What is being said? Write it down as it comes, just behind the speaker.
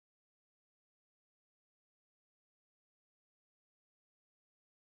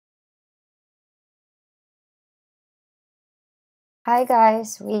Hi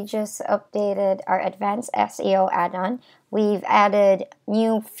guys, we just updated our advanced SEO add-on. We've added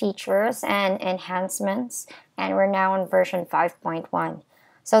new features and enhancements, and we're now on version 5.1.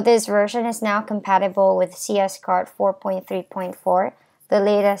 So this version is now compatible with CS Cart 4.3.4, the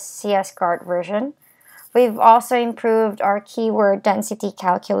latest CS Cart version. We've also improved our keyword density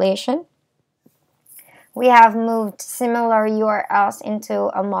calculation. We have moved similar URLs into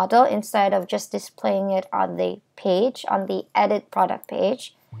a model instead of just displaying it on the page, on the edit product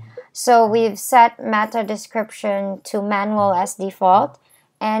page. So we've set meta description to manual as default,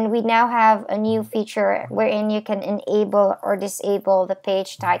 and we now have a new feature wherein you can enable or disable the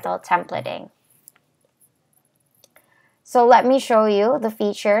page title templating. So let me show you the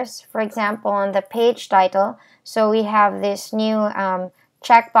features. For example, on the page title, so we have this new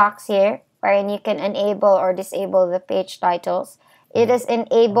checkbox here wherein you can enable or disable the page titles. It is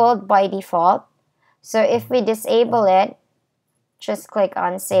enabled by default. So if we disable it, just click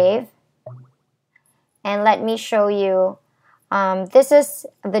on save. And let me show you, this is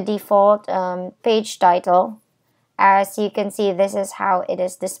the default page title. As you can see, this is how it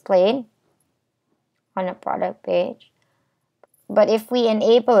is displayed on a product page. But if we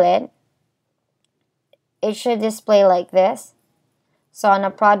enable it, it should display like this. So on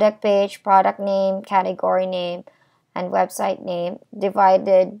a product page, product name, category name, and website name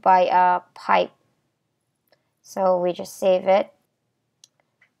divided by a pipe. So we just save it.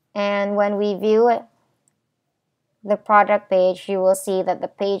 And when we view it, the product page, you will see that the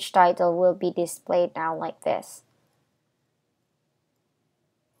page title will be displayed now like this.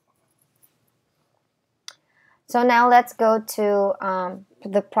 So now let's go to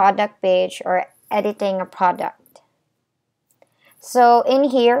the product page or editing a product. So in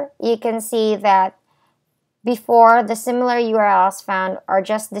here, you can see that before the similar URLs found are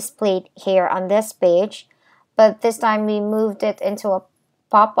just displayed here on this page, but this time we moved it into a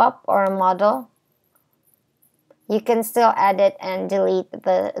pop-up or a modal. You can still edit and delete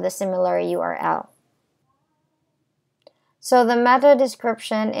the similar URL. So the meta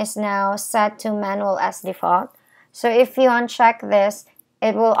description is now set to manual as default. So if you uncheck this,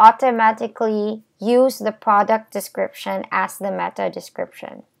 it will automatically use the product description as the meta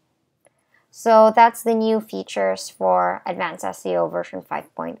description. So that's the new features for Advanced SEO version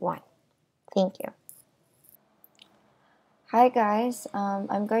 5.1. Thank you. Hi guys,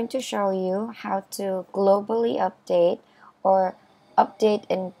 I'm going to show you how to globally update or update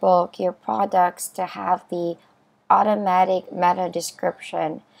in bulk your products to have the automatic meta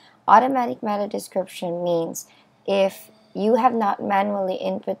description. Automatic meta description means if you have not manually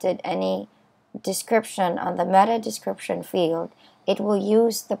inputted any description on the meta description field, it will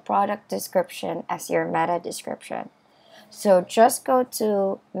use the product description as your meta description. So just go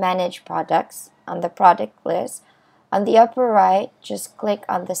to Manage Products on the product list. On the upper right, just click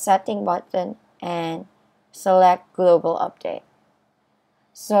on the Setting button and select Global Update.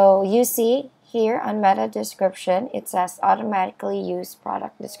 So you see here on meta description, it says automatically use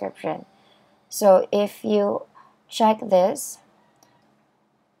product description. So if you check this,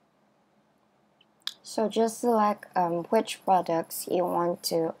 so just select which products you want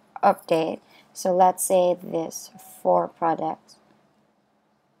to update. So let's say this 4 products.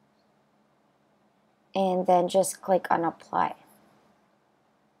 And then just click on apply.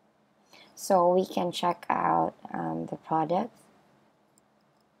 So we can check out the products.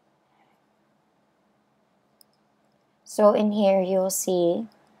 So in here you'll see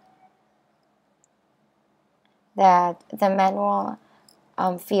that the manual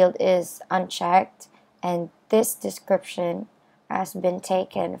field is unchecked, and this description has been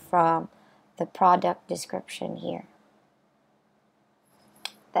taken from the product description here.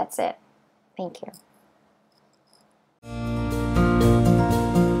 That's it. Thank you.